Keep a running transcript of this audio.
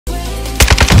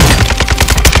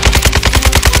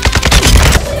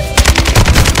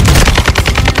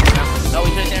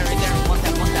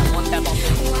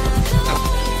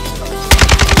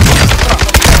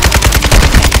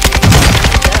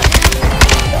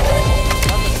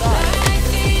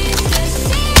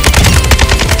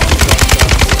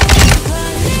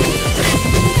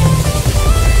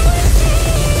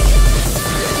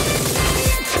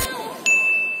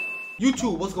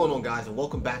going, guys, and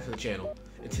welcome back to the channel.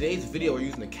 In today's video, we're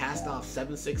using the Cast-Off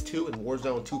 7.62 in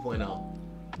Warzone 2.0.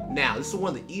 Now, this is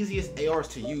one of the easiest ARs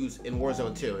to use in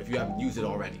Warzone 2 if you haven't used it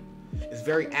already. It's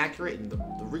very accurate and the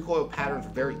recoil patterns are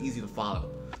very easy to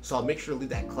follow. So I'll make sure to leave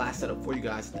that class set up for you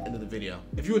guys at the end of the video.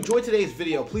 If you enjoyed today's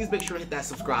video, please make sure to hit that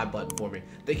subscribe button for me.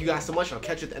 Thank you guys so much, and I'll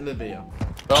catch you at the end of the video.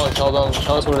 Oh, tell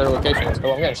us where their location is.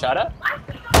 Oh, I'm getting shot at?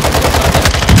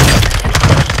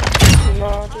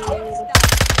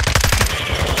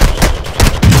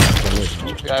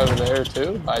 Guy over there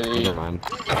too? By the...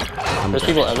 There's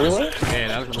people everywhere? Yeah,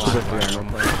 that was a lot.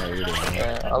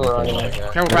 Yeah, I'm running.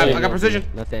 Careful, Brad. I got precision.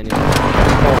 I'm running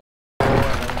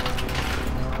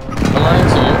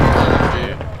to you.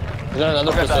 Yeah. Is there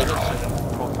another precision?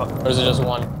 Or is it just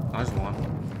one? Just one.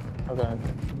 Okay.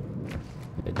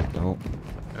 No.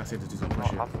 I see this dude's gonna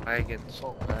push you. I get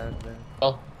so mad, man.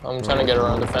 Oh, I'm trying to get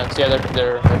around the fence. Yeah,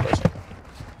 they're pushing.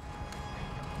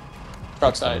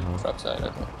 Truck side, I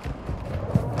think.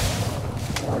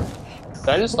 Did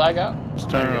I just lag out?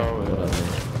 Just turn it over.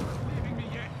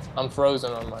 I'm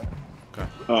frozen on mine. Okay.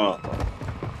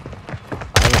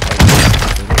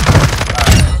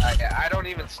 I don't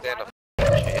even stand up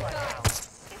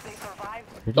chance.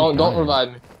 Don't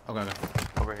revive me. Okay.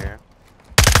 Over here.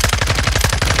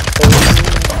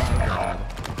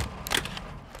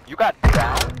 You got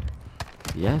down?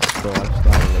 Yes, bro, I just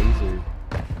got a laser.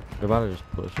 They're about to just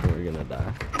push and we're gonna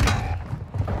die.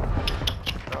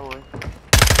 Probably.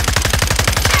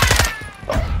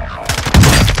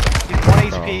 He's 1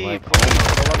 HP.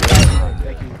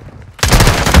 Thank you.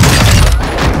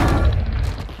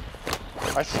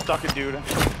 I stuck a dude in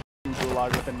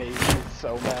Gulag with a nade. He's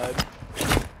so mad.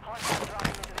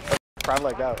 Probably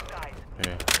like that.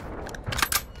 Yeah.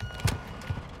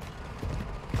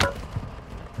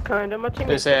 Kinda, my team.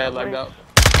 They say I lagged out.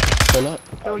 They're not.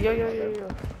 Oh, yo.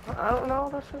 I don't know,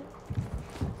 that's it.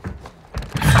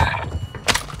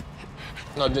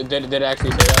 No, did it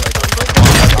actually say that?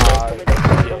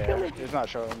 Yeah, it's not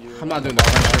showing you. I'm not doing that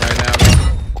pressure right now,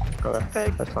 bro. Okay,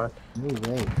 that's fine. No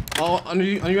way. Oh, under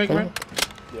you right, Brad?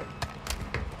 Yeah.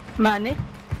 Mane?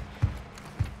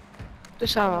 Du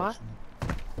sa va?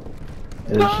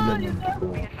 What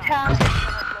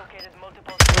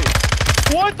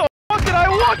the fuck did I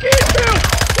walk into?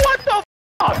 What the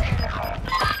fuck?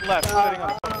 Left, sitting on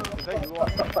the phone. Is that you?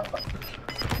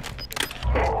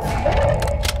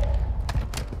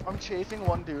 I'm chasing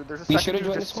one dude. There's a second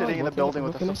dude just sitting in the building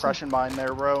with a suppression mine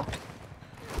there, bro.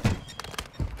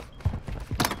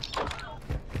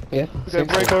 Yeah. Okay,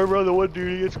 break over the one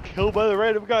dude. He gets killed by the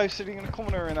random guy sitting in the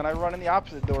corner, and then I run in the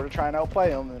opposite door to try and outplay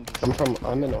him. And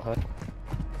I'm in Ohio.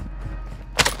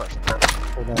 suppression.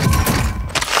 Hold on.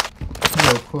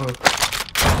 Oh, fuck.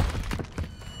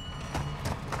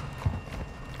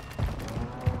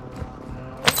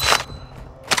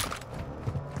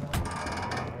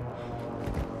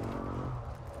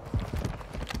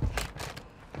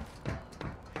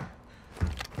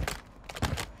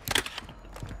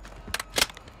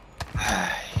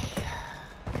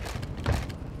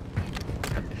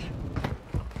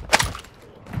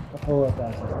 Hold up,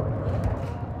 guys.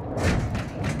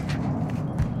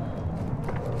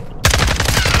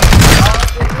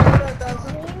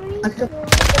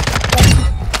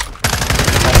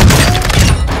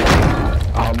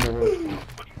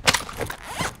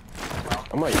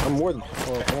 I'm more than.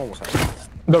 I'm almost.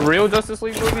 The real Justice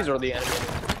League movies or the animated?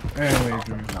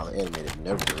 No, the animated,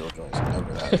 never the real joints,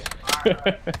 never that.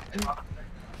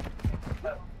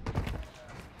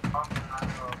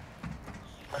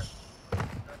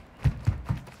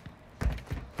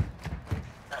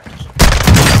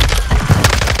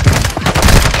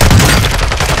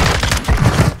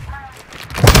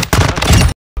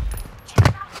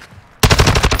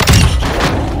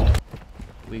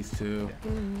 At least two.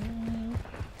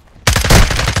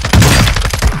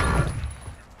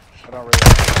 I don't really.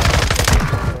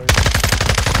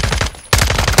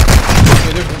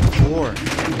 Okay, there's four.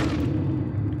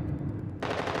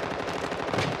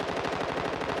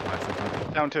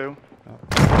 Down two. Oh.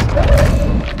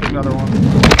 There's another one.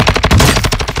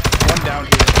 One down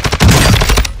here.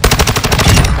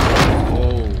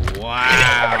 Oh,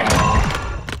 wow.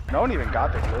 No one even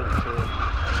got their 32.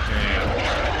 Damn.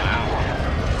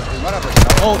 We might have a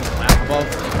Oh, above.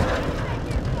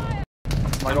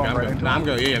 Am I going right into Nah, I'm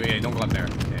good. Yeah, don't go up there.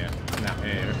 Yeah. Nah,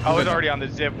 yeah. I was already on the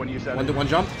zip when you said it. One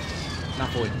jump? Not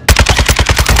fully.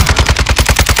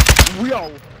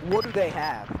 Yo, what do they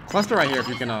have? Cluster right here if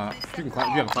you can, if you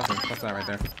have a cluster. Cluster that right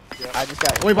there. Yeah. I just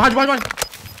got. Wait, behind you. Right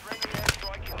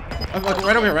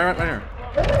over here, right here.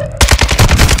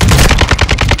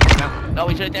 No,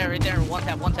 he's right there, right there. One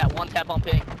tap on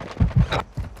ping.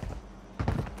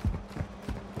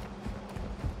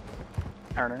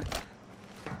 Turner.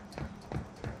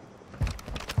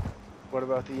 What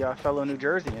about the fellow New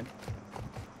Jerseyan?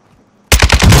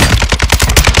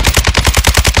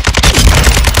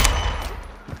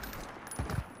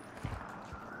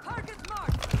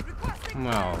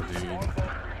 No, dude.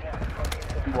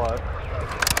 What?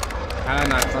 How did I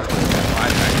not clutch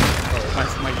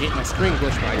my screen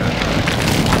glitched, but I got it.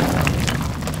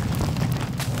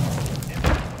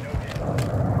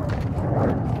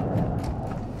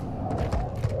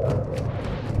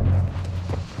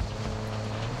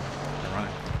 They're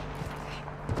running.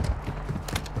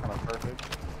 Kind of perfect.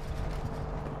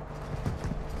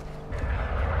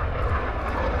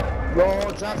 Yo,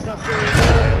 Jack's not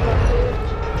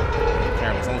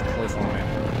Terrible. Someone's close one, man.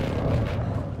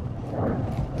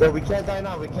 Yo, we can't die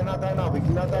now. We cannot die now. We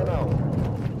cannot die now.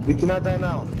 We cannot die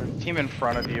now. There's a team in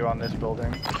front of you on this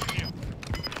building.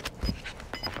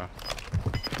 Okay.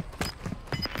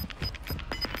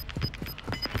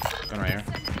 Gun right here.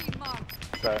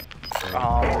 But, there's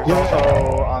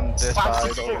also on this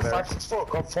side over there. 564.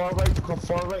 Come far right. Come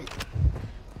far right.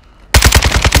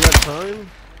 You got time?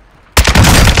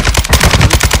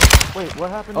 Wait, what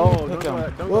happened? Oh, pick him.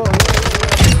 whoa,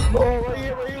 right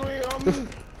here, right here, right here.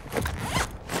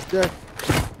 Jack.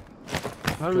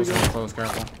 How do we go? Close,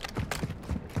 careful.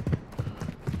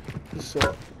 So,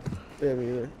 yeah, me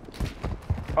either.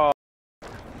 Oh.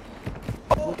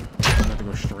 I have to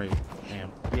go straight.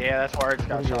 Damn. Yeah, that's where I just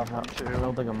got shot from too. I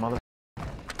don't think a mother.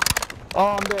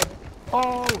 Oh, I'm dead.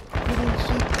 Oh, he didn't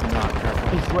shoot. Not careful.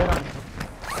 He's right on.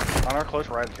 On our close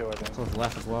right too, I think. Close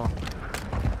left as well.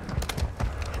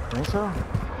 Think so?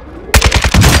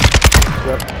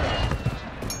 Yep.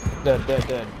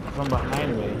 Dead. From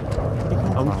behind me.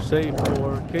 I'm safe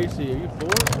for Casey. Are you for?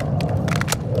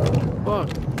 Fuck.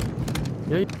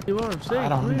 Yeah, you are. I'm safe. I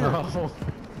don't know. I'm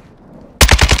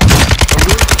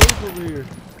really safe over here.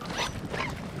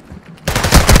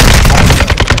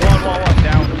 One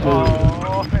down.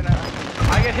 Oh, and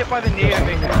I get hit by the nade and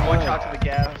make it one shot to the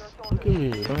gas. Look at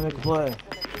me. Let me make a play.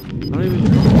 I don't even.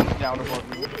 Down above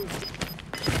me.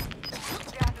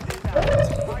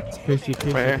 Casey.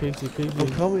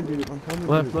 I'm coming, dude. I'm coming.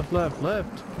 Left.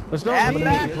 Let's go. Add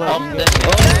back.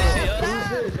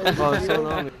 Oh, it's so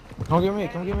on me. Come get me.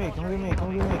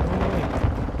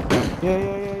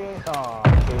 Yeah. Oh,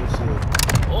 Casey.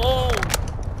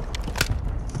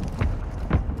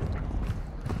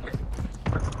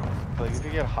 Like, you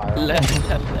could get higher. Left.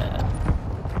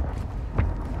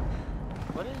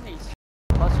 What is these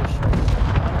cluster strikes?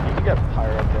 You can get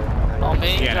higher up there. Oh, me?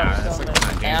 Yeah, nah, that's like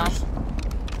not dangerous.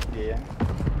 Yeah.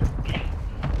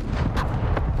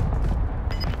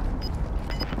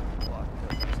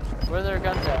 Where are their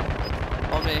guns at?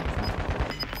 On me.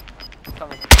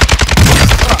 Coming.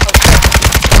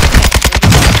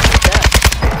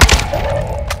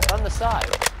 On the side.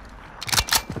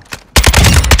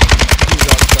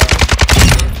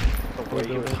 The way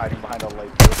he was hiding behind a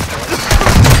light post.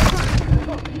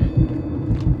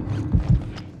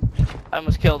 I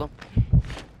almost killed him.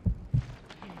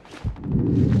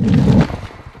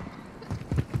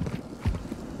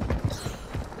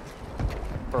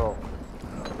 Bro.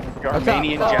 The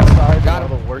Armenian genocide, one of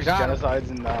the worst genocides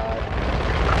in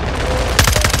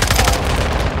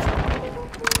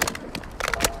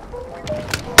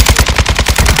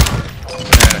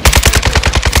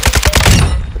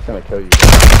It's gonna kill you.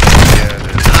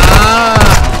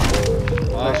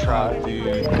 Nice try.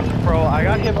 Dude. Bro, I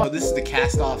got hit by. So this is the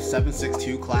cast-off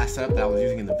 762 class setup that I was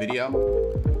using in the video.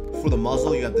 For the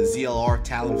muzzle, you have the ZLR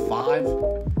Talon 5.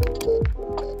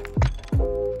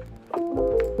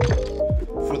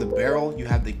 For the barrel, you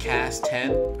have the CAS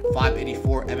 10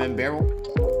 584mm barrel.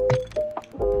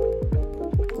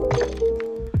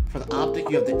 For the optic,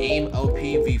 you have the AIM OP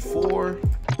V4.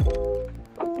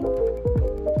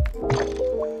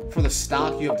 For the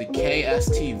stock, you have the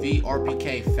KSTV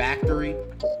RPK Factory.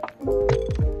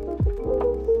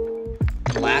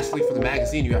 And lastly, for the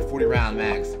magazine, you have 40 round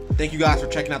mags. Thank you guys for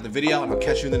checking out the video, and I'll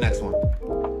catch you in the next one.